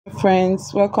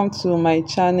Friends, welcome to my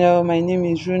channel. My name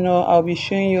is Runo. I'll be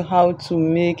showing you how to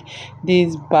make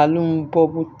this balloon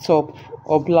bubble top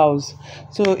or blouse.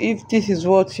 So if this is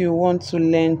what you want to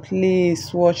learn,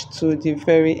 please watch to the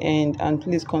very end and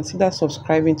please consider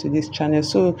subscribing to this channel.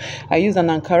 So I use an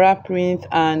Ankara print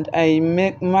and I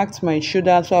marked my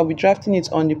shoulder, so I'll be drafting it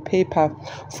on the paper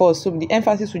first. So the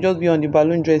emphasis will just be on the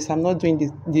balloon dress. I'm not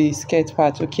doing the skirt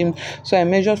part. Okay, so I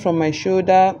measured from my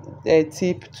shoulder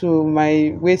tip to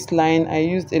my waistline. I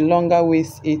used a longer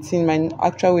waist, 18. My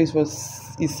actual waist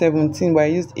is 17, but I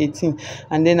used 18,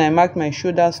 and then I marked my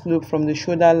shoulder slope from the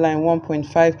shoulder line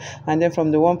 1.5, and then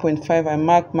from the 1.5 I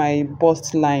marked my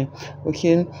bust line.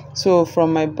 Okay, so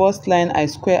from my bust line I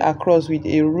square across with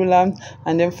a ruler,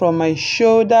 and then from my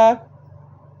shoulder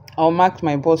I'll mark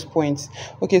my bust points.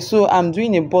 Okay, so I'm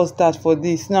doing a bust dart for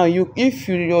this. Now if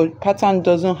your pattern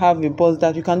doesn't have a bust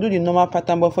dart, you can do the normal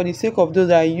pattern, but for the sake of those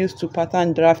that are used to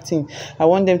pattern drafting, I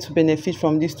want them to benefit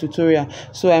from this tutorial.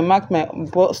 So I marked my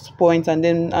bust point, and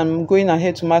then I'm going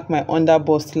ahead to mark my under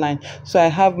bust line. So I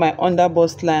have my under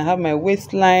bust line, I have my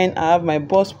waistline, I have my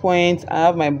bust point, I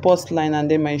have my bust line, and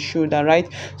then my shoulder, right?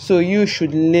 So you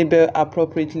should label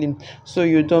appropriately so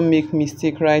you don't make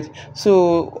mistake, right?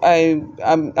 So I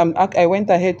went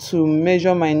ahead to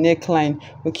measure my neckline.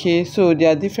 Okay, so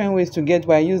there are different ways to get,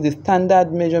 but I use the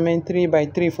standard measurement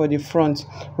 3x3 for the front,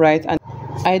 right? And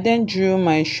I then drew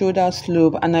my shoulder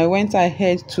slope and I went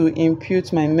ahead to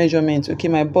impute my measurement, okay,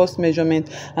 my bust measurement,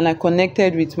 and I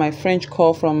connected with my French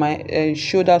curve from my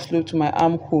shoulder slope to my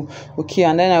armhole. Okay,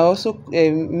 and then I also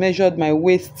measured my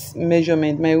waist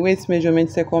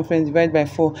measurement circumference divided by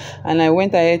 4, and I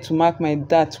went ahead to mark my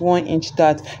dart, 1 inch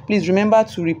dart. Please remember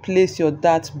to replace your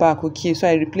dart back. Okay, so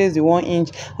I replaced the 1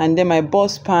 inch, and then my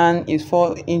bust span is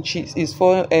 4 inches, is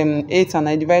 8, and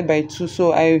I divide by 2,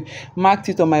 so I marked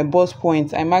it on my bust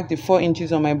point. I marked the 4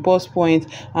 inches on my bust point,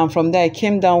 and from there I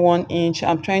came down 1 inch.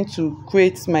 I'm trying to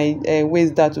create my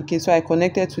waist dart. Okay, so I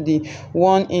connected to the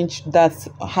 1 inch dart,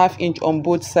 ½ inch on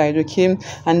both sides. Okay,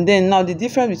 and then now the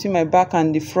difference between my back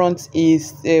and the front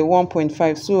is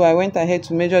 1.5, so I went ahead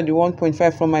to measure the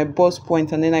 1.5 from my bust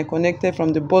point, and then I connected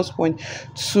from the bust point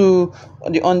to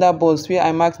the under bust where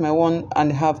I marked my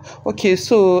 1.5. Okay,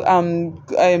 so I'm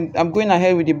going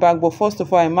ahead with the back, but first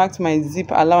of all I marked my zip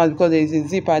allowance because there is a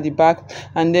zip at the back,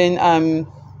 and then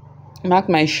mark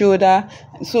my shoulder.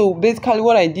 So basically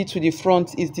what I did to the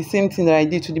front is the same thing that I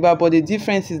did to the back, but the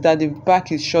difference is that the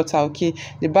back is shorter. Okay,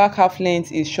 the back half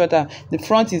length is shorter, the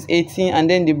front is 18 and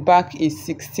then the back is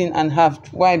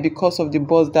 16.5. Why? Because of the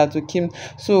bust dart. Okay,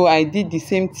 so I did the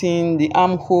same thing, the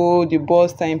armhole, the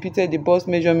bust, I imputed the bust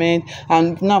measurement,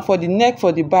 and now for the neck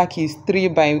for the back is 3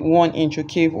 by 1 inch.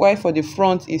 Okay, while for the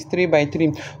front is 3 by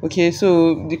 3. Okay,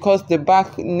 so because the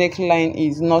back neckline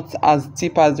is not as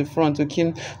deep as the front.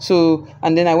 Okay, so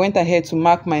and then I went ahead to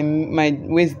mark my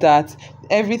waist dart.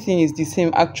 Everything is the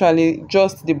same, actually,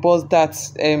 just the bust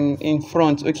darts in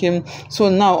front. Okay, so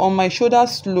now on my shoulder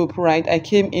slope, right, I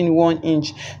came in 1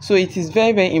 inch. So it is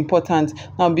very important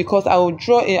now, because I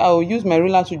will use my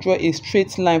ruler to draw a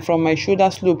straight line from my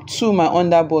shoulder slope to my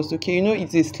under bust. Okay, you know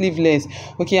it's a sleeveless.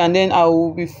 Okay, and then I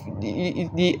will be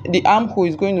the armhole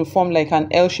is going to form like an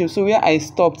L shape. So where I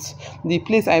stopped, the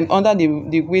place I'm under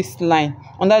the waistline,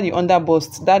 under the under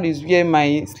bust, that is where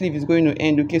my sleeve is going to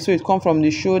end. Okay, so it comes from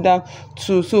the shoulder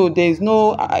to, so there is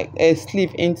no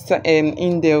sleeve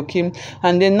in there. Okay,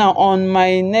 and then now on my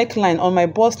neckline, on my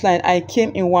bust line, I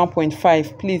came in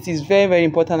 1.5. please, it's very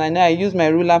important. And I use my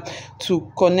ruler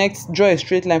to draw a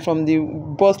straight line from the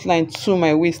bust line to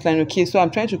my waistline. Okay, so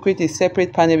I'm trying to create a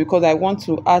separate panel because I want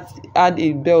to add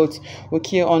a belt,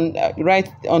 okay, on right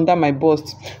under my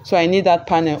bust, so I need that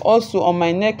panel. Also on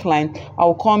my neckline,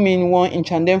 I'll come in 1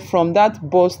 inch, and then from that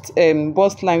bust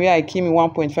line where I came in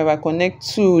 1.5, I connect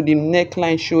to the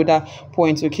neckline shoulder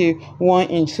point. Okay, 1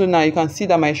 inch. So now you can see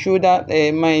that my shoulder,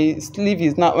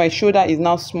 my shoulder is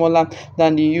now smaller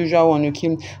than the usual one.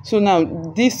 Okay, so now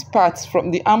this part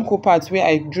from the armhole part where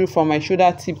I drew from my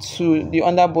shoulder tip to the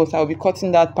under bust, I'll be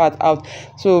cutting that part out.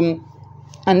 So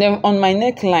and then on my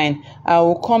neckline, I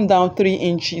will come down 3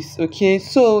 inches. Okay,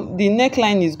 so the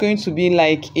neckline is going to be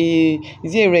like a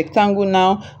rectangle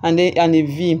now, and a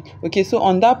V. Okay, so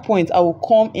on that point I will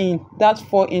come in that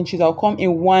 4 inches, I'll come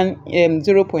in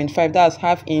 0.5, that's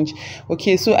 ½ inch.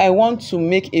 Okay, so I want to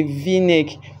make a V neck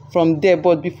from there,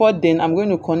 but before then I'm going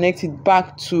to connect it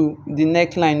back to the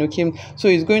neckline. Okay, so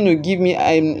it's going to give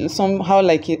me somehow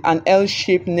like an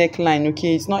L-shaped neckline.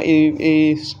 Okay, it's not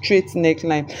a straight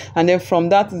neckline, and then from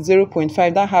that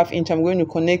 0.5, that ½ inch, I'm going to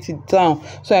connect it down.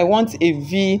 So I want a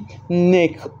V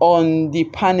neck on the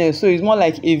panel, so it's more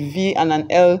like a V and an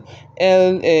L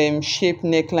L shape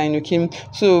neckline. Okay,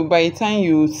 so by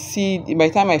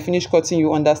the time I finish cutting,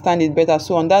 you understand it better.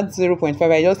 So on that 0.5,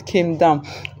 I just came down,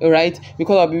 all right,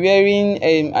 because I'll be wearing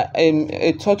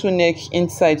a turtleneck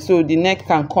inside, so the neck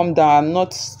can come down. I'm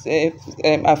not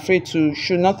afraid to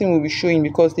show, nothing will be showing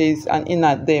because there is an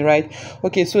inner there, right?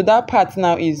 Okay, so that part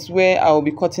now is where I'll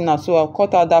be cutting out. So I'll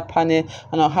cut out that panel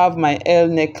and I'll have my L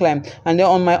neckline, and then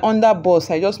on my under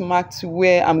bust I just marked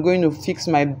where I'm going to fix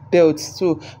my belt.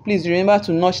 So please remember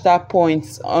to notch that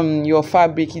point on your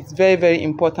fabric. It's very, very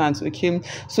important. Okay,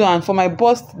 so and for my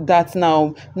bust that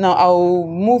now I'll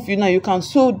move, you can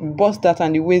sew the bust that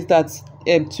and the waist that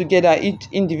together, each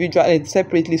individual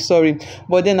separately, sorry,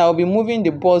 but then I'll be moving the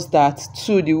bust that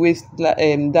to the waist,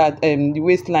 the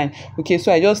waistline. Okay,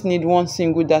 so I just need one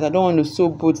single dart. I don't want to sew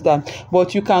both that,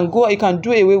 but you can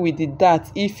do away with the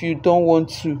dart if you don't want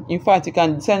to. In fact, you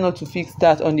can decide not to fix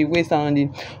that on the waist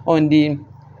and on the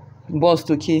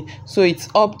bust. Okay, so it's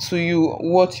up to you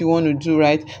what you want to do,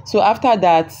 right? So after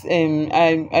that,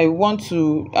 I want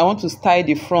to style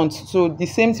the front. So the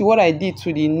same thing what I did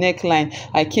to the neckline,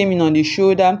 I came in on the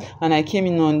shoulder and I came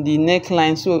in on the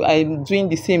neckline, so I'm doing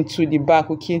the same to the back.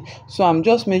 Okay, so I'm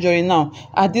just measuring now.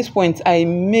 At this point I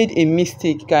made a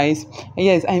mistake, guys.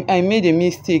 Yes, I made a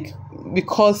mistake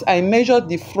because I measured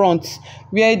the front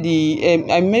where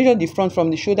I measured the front from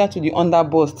the shoulder to the under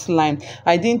bust line.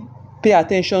 I didn't pay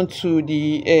attention to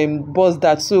the bust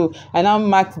dart, so I now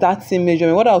marked that same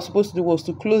measurement. What I was supposed to do was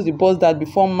to close the bust dart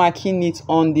before marking it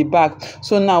on the back.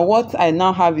 So now what I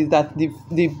now have is that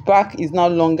the back is now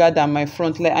longer than my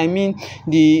front leg. I mean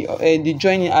the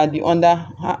joining at the under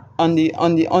on the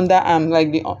underarm,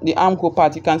 like the armhole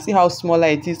part. You can see how smaller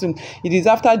it is. So it is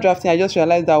after drafting I just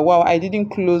realized that wow, I didn't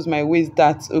close my waist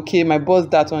dart, okay, my bust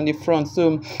dart on the front.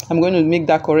 So I'm going to make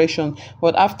that correction.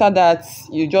 But after that,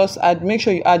 you just make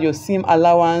sure you add your seam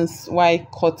allowance while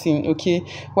cutting, okay,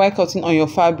 while cutting on your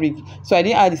fabric. So I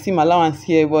didn't add the seam allowance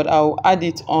here, but I'll add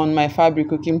it on my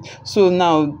fabric. Okay, so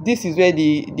now this is where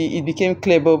it became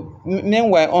clear. But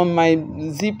meanwhile on my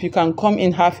zip, you can come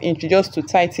in ½ inch just to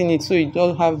tighten it so you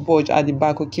don't have bulge at the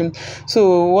back. Okay,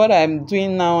 so what I'm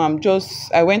doing now,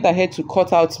 I went ahead to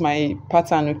cut out my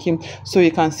pattern. Okay, so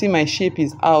you can see my shape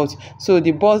is out. So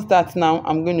the bust dart now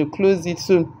I'm going to close it.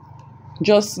 So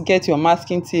just get your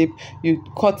masking tape, you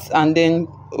cut and then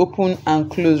open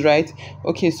and close, right?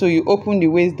 Okay, so you open the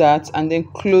waist dart and then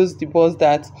close the bust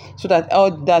dart so that all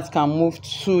that can move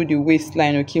to the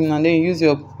waistline. Okay, and then you use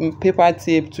your paper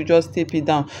tape to just tape it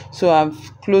down. So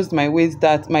I've closed my waist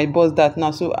dart, my bust dart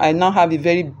now, so I now have a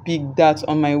very big dart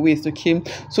on my waist. Okay,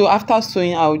 so after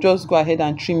sewing I'll just go ahead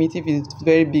and trim it if it's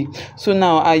very big. So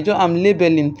now I'm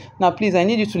labeling. Now please, I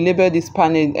need you to label this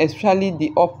panel, especially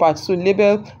the up part. So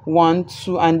label 1,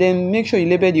 2, and then make sure you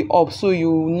label the up so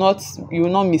you will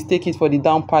not mistake it for the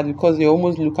down part because they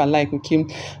almost look alike. Okay,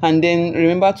 and then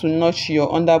remember to notch your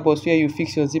underbust where you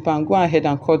fix your zipper and go ahead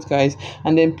and cut, guys,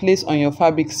 and then place on your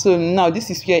fabric. So now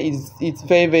this is where it's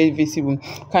very, very visible.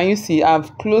 Can you see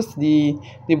I've closed the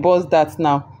bust dart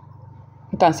now?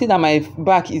 You can see that my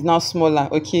back is now smaller.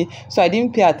 Okay, so I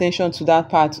didn't pay attention to that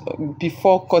part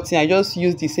before cutting. I just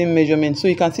used the same measurement. So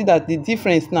you can see that the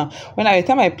difference now, by the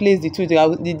time I place the two,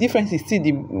 the difference is still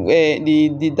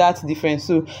the dart difference.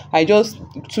 So I just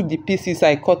took the pieces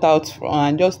I cut out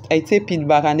and I tape it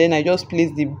back, and then I just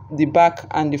place the back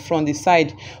and the front, the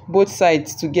side, both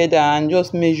sides together, and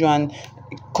just measure and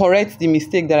correct the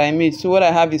mistake that I made. So what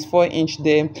I have is 4 inch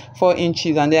there, 4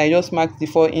 inches, and then I just marked the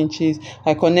 4 inches.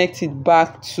 I connect it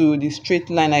back to the straight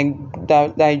line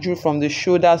that I drew from the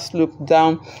shoulder slope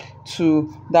down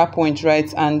to that point,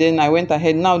 right? And then I went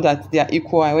ahead, now that they are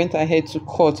equal, I went ahead to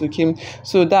cut. Okay,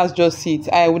 so that's just it.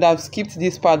 I would have skipped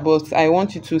this part, but I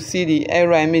want you to see the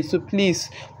error I made. So please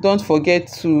don't forget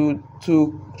to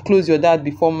close your dart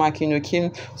before marking.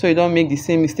 Okay, so you don't make the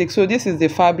same mistake. So this is the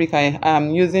fabric I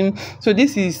am using. So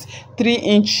this is 3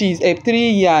 inches, 3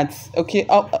 yards. Okay,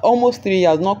 almost 3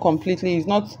 yards, not completely, it's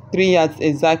not 3 yards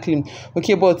exactly.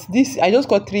 Okay, but this I just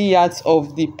got 3 yards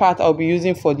of the part I'll be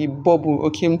using for the bubble.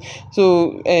 Okay,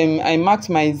 so I marked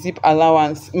my zip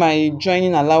allowance, my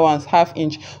joining allowance, ½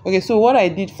 inch. Okay, so what I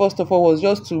did first of all was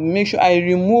just to make sure I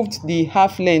removed the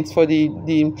half length for the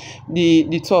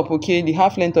top. Okay, the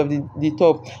half length of the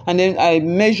top, and then I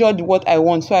measured what I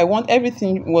want. So I want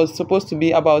everything was supposed to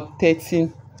be about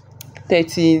 32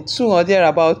 or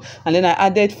thereabout, and then I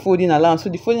added folding allowance. So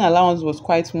the folding allowance was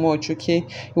quite much. Okay,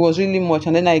 it was really much.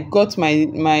 And then I got my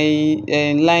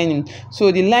lining.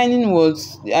 So the lining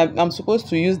was I'm supposed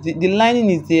to use the lining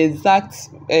is the exact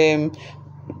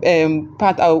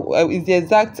part is the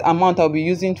exact amount I'll be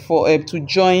using for to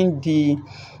join the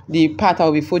part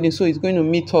I'll be folding, so it's going to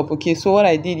meet up. Okay, so what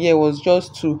I did here was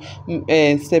just to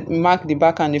mark the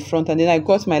back and the front, and then I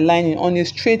got my lining on a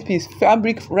straight piece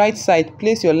fabric. Right side,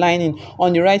 place your lining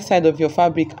on the right side of your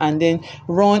fabric and then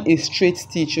run a straight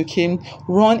stitch. Okay,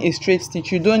 run a straight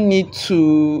stitch. You don't need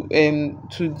to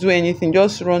do anything,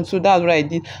 just run. So that's what I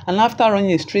did. And after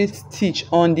running a straight stitch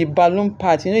on the balloon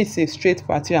part, you know it's a straight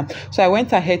part here, so I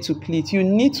went ahead to pleat. You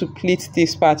need to pleat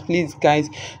this part, please guys.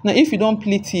 Now if you don't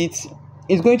pleat it,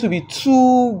 it's going to be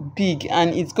too big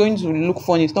and it's going to look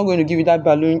funny. It's not going to give you that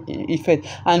balloon effect.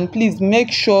 And please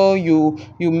make sure you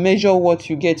measure what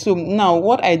you get. So now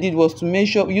what I did was to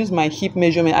use my hip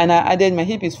measurement, and I added, my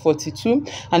hip is 42,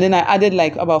 and then I added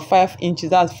like about 5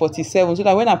 inches, that's 47, so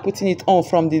that when I'm putting it on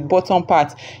from the bottom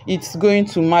part, it's going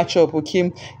to match up.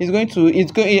 Okay,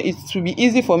 it will be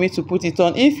easy for me to put it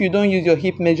on. If you don't use your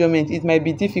hip measurement, it might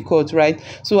be difficult, right?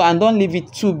 So, and don't leave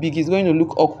it too big, it's going to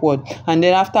look awkward. And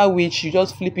then after which you just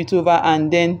flip it over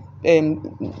and then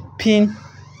pin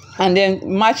and then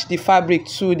match the fabric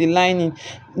to the lining.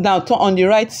 Now on the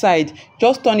right side,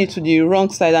 just turn it to the wrong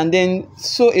side and then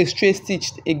sew a straight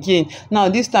stitch again. Now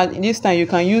this time you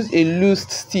can use a loose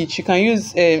stitch. You can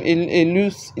use a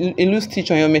loose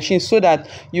stitch on your machine so that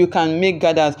you can make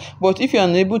gathers. But if you're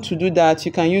unable to do that,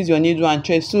 you can use your needle and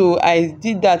thread. So I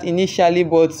did that initially,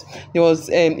 but there was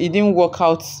it didn't work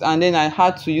out, and then I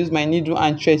had to use my needle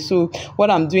and thread. So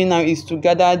what I'm doing now is to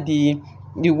gather the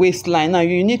waistline. Now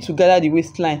you need to gather the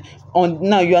waistline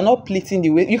now you are not pleating the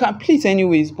waist. You can pleat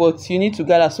anyways, but you need to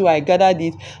gather. So I gathered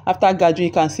it. After gathering,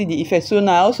 you can see the effect. So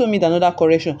now I also made another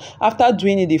correction. After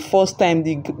doing it the first time,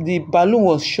 the balloon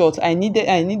was short. I needed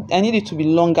it to be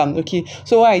longer. Okay,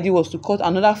 so what I did was to cut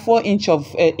another 4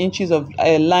 inches of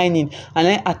lining and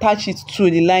then attach it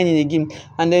to the lining again,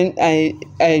 and then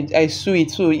I sew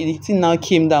it. So it now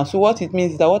came down. So what it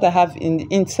means is that what I have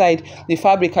inside the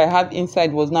fabric I have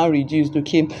inside was now reduced.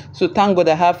 Okay, so thank God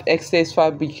I have excess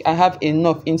fabric. I have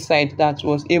enough inside that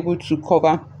was able to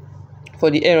cover for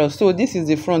the error. So this is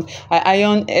the front. I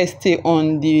iron stay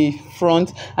on the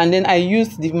front, and then I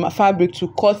used the fabric to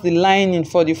cut the lining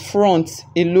for the front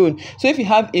alone. So if you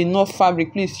have enough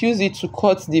fabric, please use it to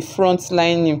cut the front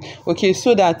lining. Okay,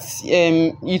 so that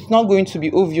it's not going to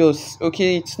be obvious.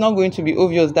 Okay, it's not going to be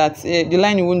obvious that the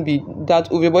lining won't be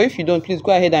that obvious. But if you don't, please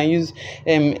go ahead and use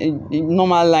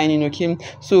normal lining. Okay,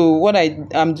 so what I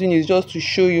am doing is just to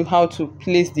show you how to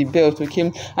place the belt.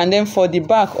 Okay, and then for the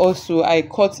back also I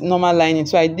cut normal lining,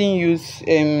 so I didn't use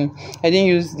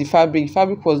the fabric.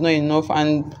 Fabric was not enough,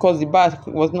 and because the back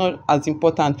was not as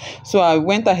important, so I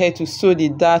went ahead to sew the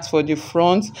dart for the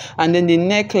front, and then the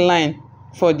neckline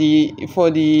for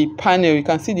the panel. You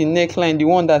can see the neckline, the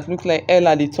one that looks like L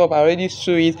at the top. I already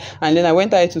sew it, and then I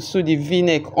went ahead to sew the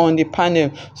V-neck on the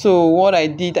panel. So what I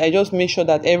did, I just made sure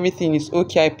that everything is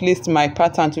okay. I placed my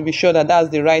pattern to be sure that that's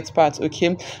the right part.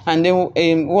 Okay, and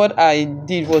then what I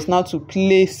did was now to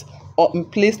place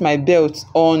my belt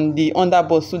on the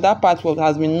underbust. So that part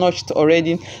has been notched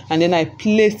already, and then I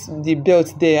placed the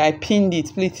belt there. I pinned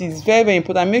it. Please, it's very, very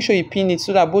important. Make sure you pin it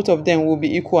so that both of them will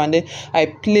be equal, and then I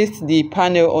placed the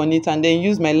panel on it and then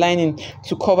use my lining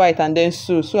to cover it and then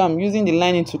sew. So I'm using the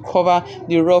lining to cover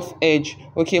the rough edge.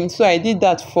 Okay, so I did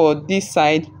that for this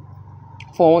side,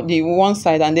 for the one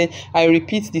side, and then I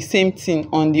repeat the same thing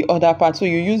on the other part. So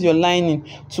you use your lining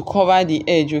to cover the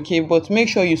edge. Okay, but make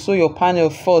sure you sew your panel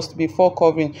first before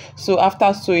covering. So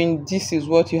after sewing, this is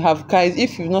what you have. Guys,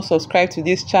 if you've not subscribed to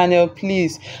this channel,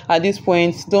 please at this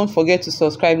point don't forget to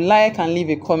subscribe, like, and leave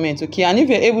a comment. Okay, and if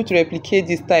you're able to replicate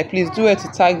this type, please do it to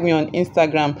tag me on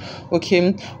Instagram.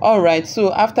 Okay, all right,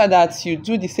 so after that you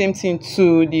do the same thing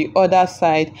to the other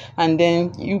side, and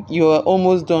then you're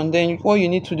almost done. Then what you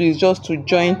need to do is just to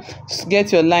join,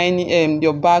 get your lining,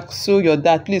 your back, sew your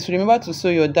dart. Please remember to sew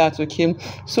your dart. Okay,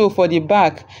 so for the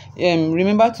back,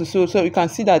 remember to sew. So you can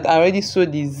see that I already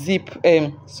sewed the zip.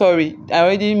 Sorry, I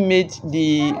already made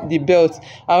the belt.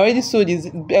 I already sewed the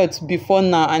belt before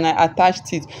now, and I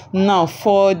attached it. Now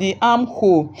for the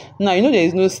armhole, now you know there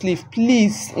is no sleeve.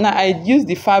 Please, now I used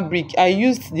the fabric, I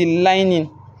used the lining,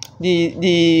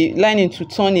 the lining to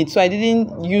turn it. So I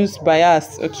didn't use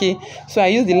bias. Okay, so I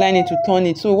used the lining to turn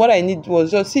it. So what I need was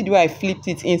just see the way I flipped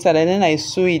it inside, and then I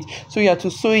sew it. So you have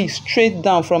to sew it straight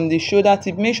down from the shoulder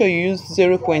tip. Make sure you use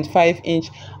 0.5 inch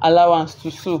allowance to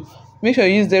sew. Make sure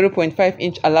you use 0.5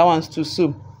 inch allowance to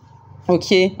sew.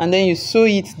 okay, and then you sew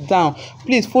it down.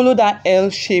 Please follow that L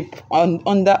shape on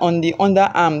the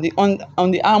underarm,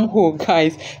 on the armhole,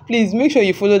 guys. Please make sure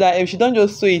you follow that L. You don't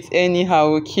just sew it anyhow,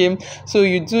 okay? So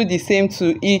you do the same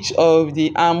to each of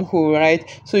the armhole,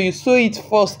 right? So you sew it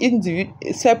first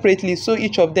separately, sew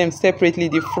each of them separately.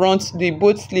 The front, the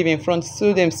both sleeve in front,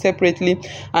 sew them separately,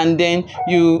 and then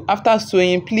you, after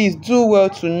sewing, please do well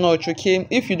to notch, okay?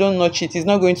 If you don't notch it, it's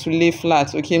not going to lay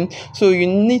flat, okay? So you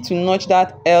need to notch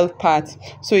that L part,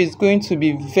 so it's going to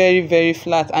be very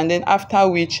flat, and then after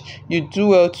which you do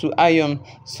well to iron.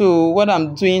 So what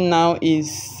I'm doing now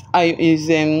is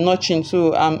notching.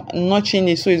 So I'm notching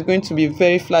it, so it's going to be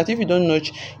very flat. If you don't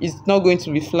notch, it's not going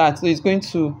to be flat, so it's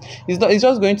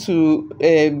just going to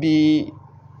be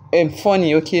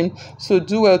funny, okay? So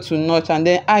do well to notch and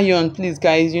then iron, please,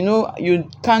 guys. You know, you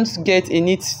can't get a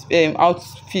neat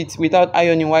outfit without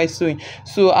ironing while sewing.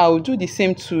 So I will do the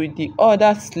same to the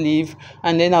other sleeve,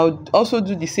 and then I will also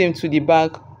do the same to the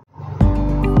back.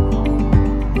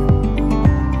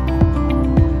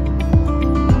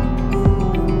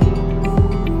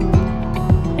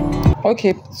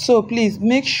 Okay, so please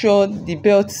make sure the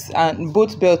belts and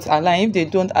both belts align. If they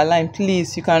don't align,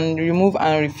 please, you can remove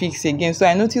and refix again. So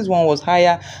I noticed one was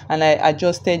higher and I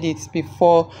adjusted it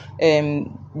before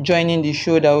joining the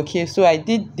shoulder, okay? So I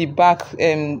did the back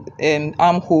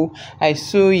armhole. I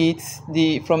sew it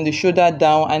from the shoulder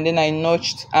down, and then I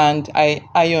notched and I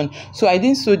ironed. So I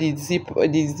didn't sew the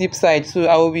zip side, so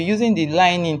I will be using the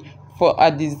lining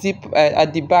at the zip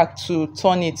at the back to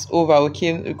turn it over,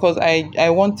 okay, because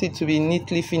I want it to be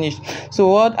neatly finished. So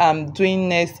what I'm doing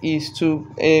next is to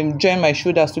join my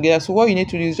shoulders together. So what you need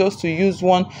to do is just to use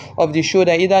one of the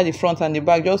shoulder, either the front and the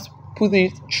back, just put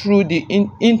it through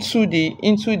into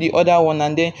the other one,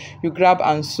 and then you grab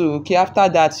and sew, okay? After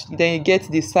that, then you get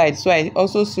the side. So I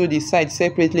also sew the side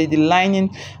separately, the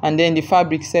lining and then the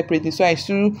fabric separately. So I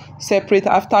sew separate,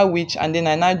 after which, and then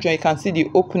I now join. You can see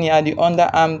the opening at the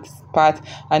underarm part,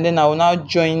 and then I will now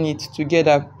join it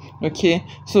together, okay?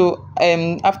 So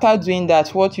after doing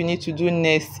that, what you need to do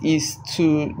next is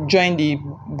to join the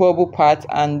bubble part,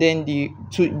 and then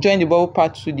to join the bubble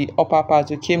part to the upper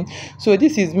part, okay? So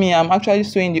this is me. I'm actually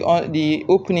sewing the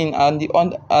opening and the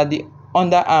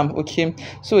underarm, okay?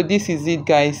 So this is it,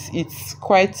 guys. It's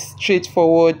quite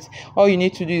straightforward. All you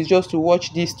need to do is just to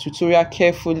watch this tutorial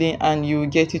carefully and you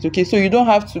get it, okay? So you don't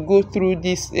have to go through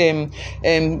this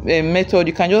method.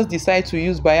 You can just decide to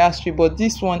use bias tree, but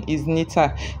this one is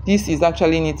neater. This is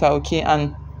actually neater, okay,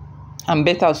 and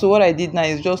better. So what I did now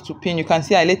is just to pin. You can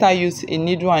see I later used a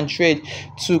needle and thread,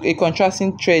 to a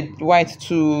contrasting thread, white,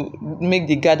 to make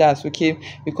the gathers, okay,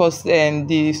 because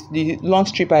the long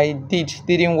strip I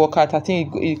didn't work out. I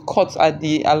think it cut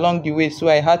along the way, so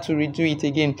I had to redo it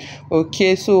again,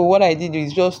 okay? So what I did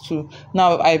is just to,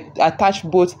 now I attach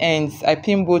both ends, I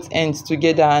pin both ends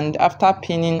together, and after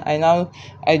pinning,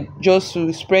 I just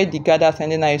to spread the gathers,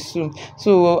 and then I sew.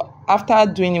 So after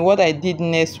doing it, what I did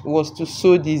next was to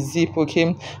sew the zip,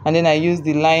 okay, and then I used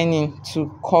the lining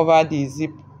to cover the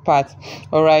zip part.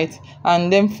 All right,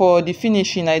 and then for the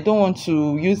finishing, I don't want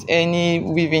to use any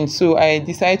weaving, so I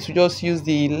decided to just use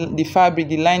the fabric,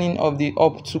 the lining of the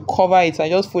up, to cover it. I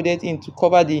just folded in to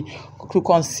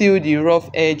conceal the rough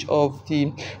edge of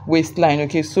the waistline,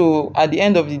 okay? So at the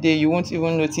end of the day, you won't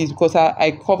even notice, because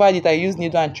I covered it. I used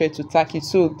needle and thread to tack it.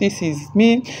 So this is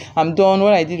me. I'm done.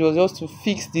 What I did was just to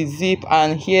fix the zip,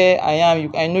 and here I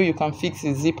am. I know you can fix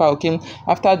the zipper, okay?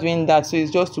 After doing that, so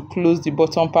it's just to close the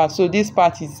bottom part. So this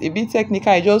part is a bit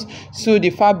technical. I just sew the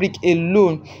fabric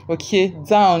alone, okay,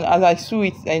 down. As I sew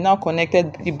it, I now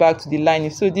connected it back to the lining.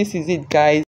 So this is it,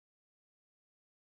 guys.